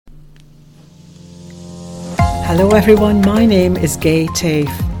Hello everyone, my name is Gay Tafe.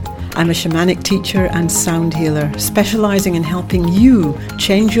 I'm a shamanic teacher and sound healer, specialising in helping you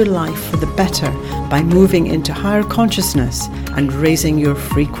change your life for the better by moving into higher consciousness and raising your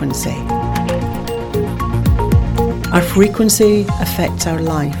frequency. Our frequency affects our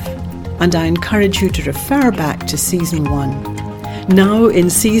life, and I encourage you to refer back to Season 1. Now in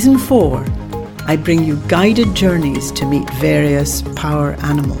Season 4, I bring you guided journeys to meet various power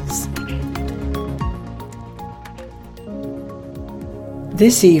animals.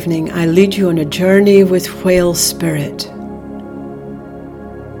 This evening, I lead you on a journey with Whale Spirit.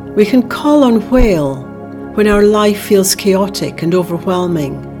 We can call on Whale when our life feels chaotic and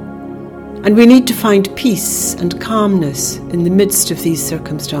overwhelming, and we need to find peace and calmness in the midst of these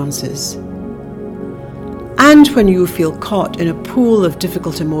circumstances. And when you feel caught in a pool of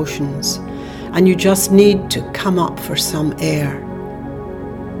difficult emotions, and you just need to come up for some air.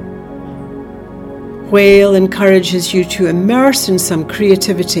 Whale encourages you to immerse in some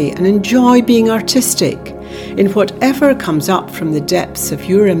creativity and enjoy being artistic in whatever comes up from the depths of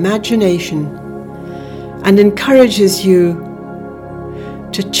your imagination, and encourages you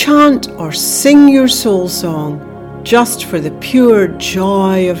to chant or sing your soul song just for the pure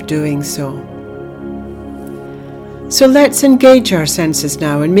joy of doing so. So let's engage our senses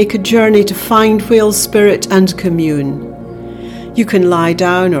now and make a journey to find Whale Spirit and commune. You can lie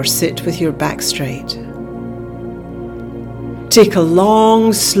down or sit with your back straight. Take a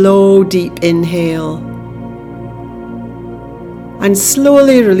long, slow, deep inhale and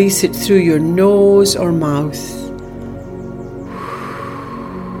slowly release it through your nose or mouth.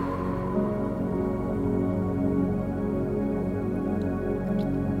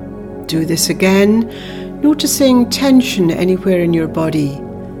 Do this again, noticing tension anywhere in your body.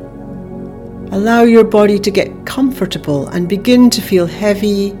 Allow your body to get comfortable and begin to feel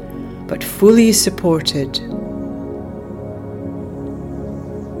heavy but fully supported.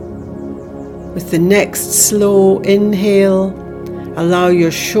 With the next slow inhale, allow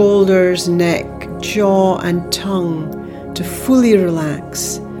your shoulders, neck, jaw and tongue to fully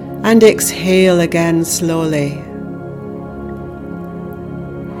relax, and exhale again slowly.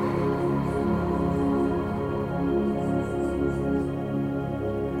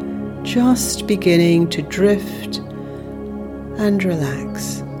 Just beginning to drift and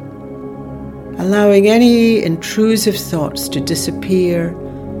relax, allowing any intrusive thoughts to disappear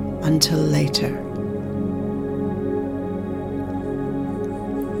until later.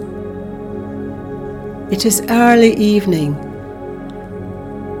 It is early evening,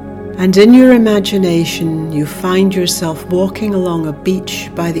 and in your imagination you find yourself walking along a beach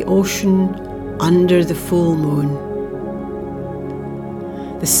by the ocean under the full moon.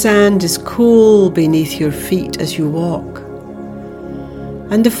 The sand is cool beneath your feet as you walk,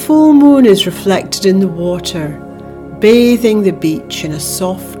 and the full moon is reflected in the water, bathing the beach in a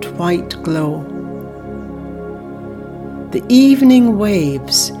soft white glow. The evening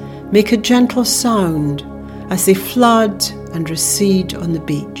waves make a gentle sound as they flood and recede on the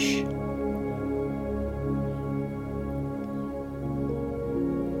beach.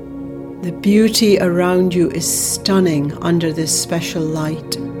 The beauty around you is stunning under this special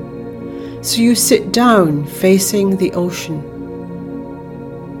light, so you sit down facing the ocean.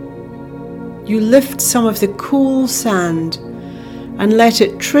 You lift some of the cool sand and let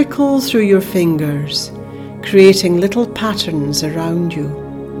it trickle through your fingers, creating little patterns around you.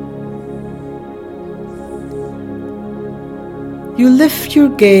 You lift your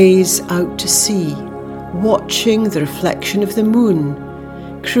gaze out to sea, watching the reflection of the moon,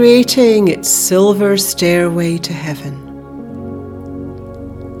 creating its silver stairway to heaven.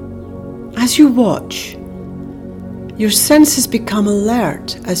 As you watch, your senses become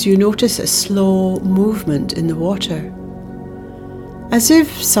alert as you notice a slow movement in the water, as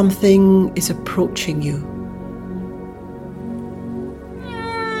if something is approaching you.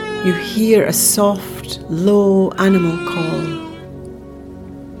 You hear a soft, low animal call,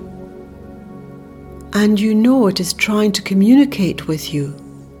 and you know it is trying to communicate with you.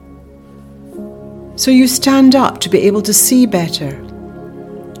 So you stand up to be able to see better.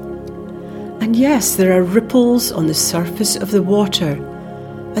 And yes, there are ripples on the surface of the water,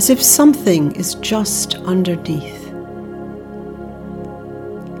 as if something is just underneath.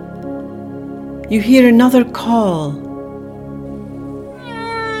 You hear another call,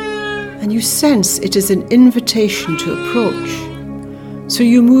 and you sense it is an invitation to approach, so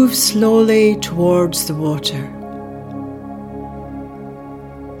you move slowly towards the water.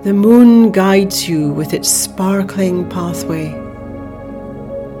 The moon guides you with its sparkling pathway.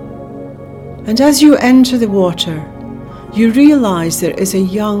 And as you enter the water, you realize there is a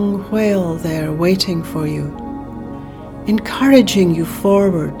young whale there waiting for you. encouraging you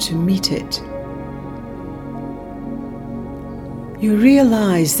forward to meet it. You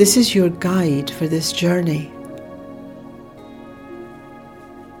realize this is your guide for this journey.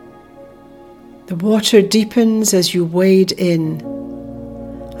 The water deepens as you wade in,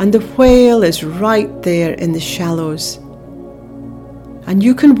 and the whale is right there in the shallows, and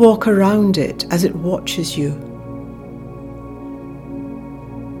you can walk around it as it watches you.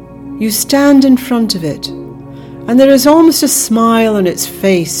 You stand in front of it, and there is almost a smile on its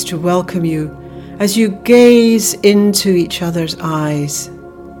face to welcome you as you gaze into each other's eyes.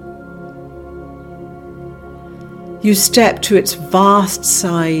 You step to its vast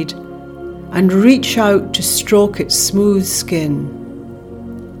side and reach out to stroke its smooth skin.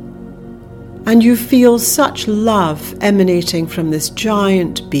 And you feel such love emanating from this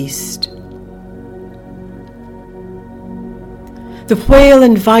giant beast. The whale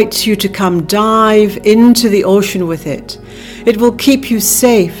invites you to come dive into the ocean with it. It will keep you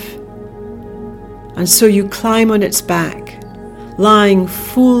safe. And so you climb on its back, lying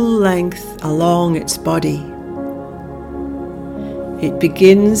full length along its body. It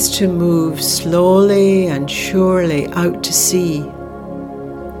begins to move slowly and surely out to sea,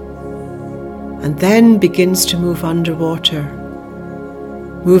 and then begins to move underwater,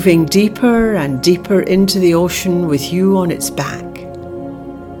 moving deeper and deeper into the ocean with you on its back.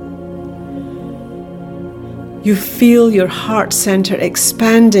 You feel your heart center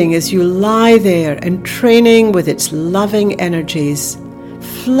expanding as you lie there entraining with its loving energies,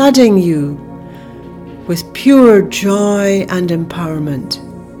 flooding you with pure joy and empowerment.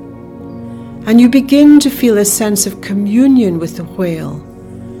 And you begin to feel a sense of communion with the whale,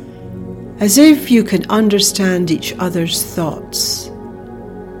 as if you can understand each other's thoughts.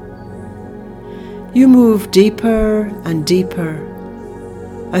 You move deeper and deeper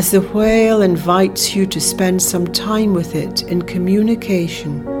as the whale invites you to spend some time with it in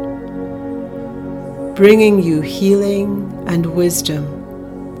communication, bringing you healing and wisdom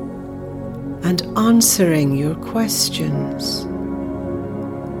and answering your questions.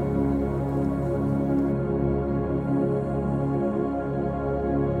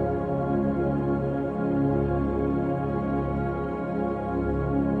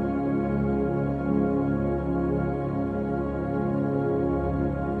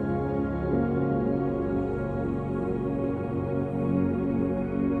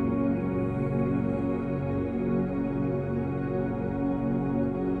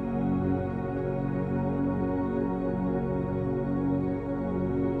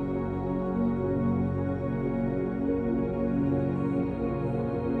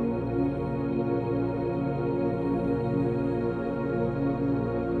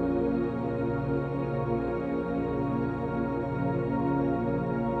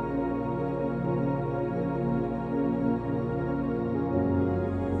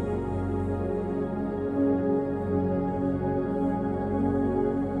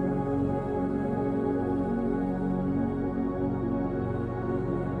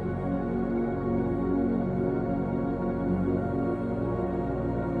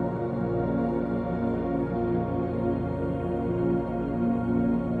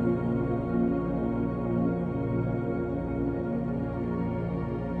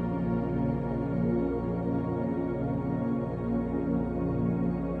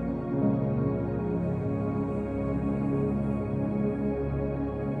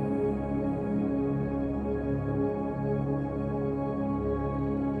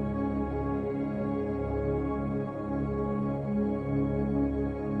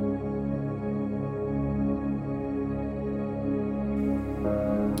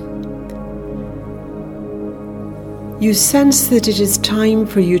 You sense that it is time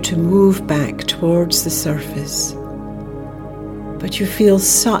for you to move back towards the surface, but you feel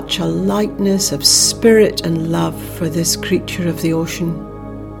such a lightness of spirit and love for this creature of the ocean.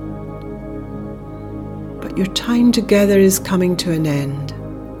 But your time together is coming to an end.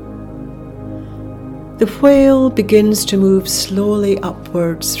 The whale begins to move slowly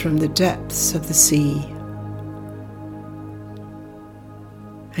upwards from the depths of the sea.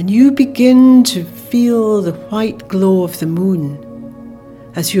 And you begin to feel the white glow of the moon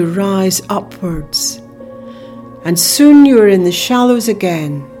as you rise upwards, and soon you are in the shallows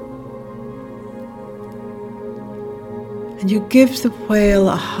again. And you give the whale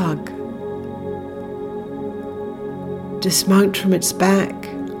a hug, dismount from its back,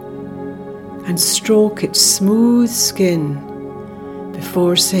 and stroke its smooth skin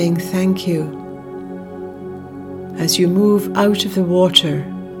before saying thank you as you move out of the water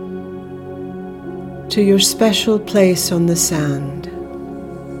to your special place on the sand,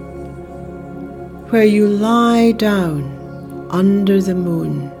 where you lie down under the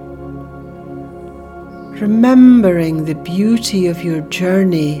moon, remembering the beauty of your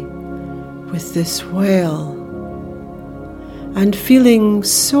journey with this whale and feeling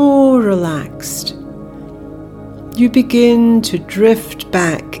so relaxed, you begin to drift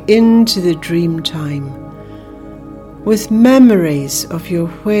back into the dream time with memories of your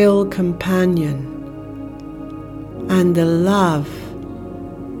whale companion and the love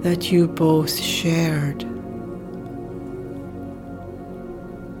that you both shared.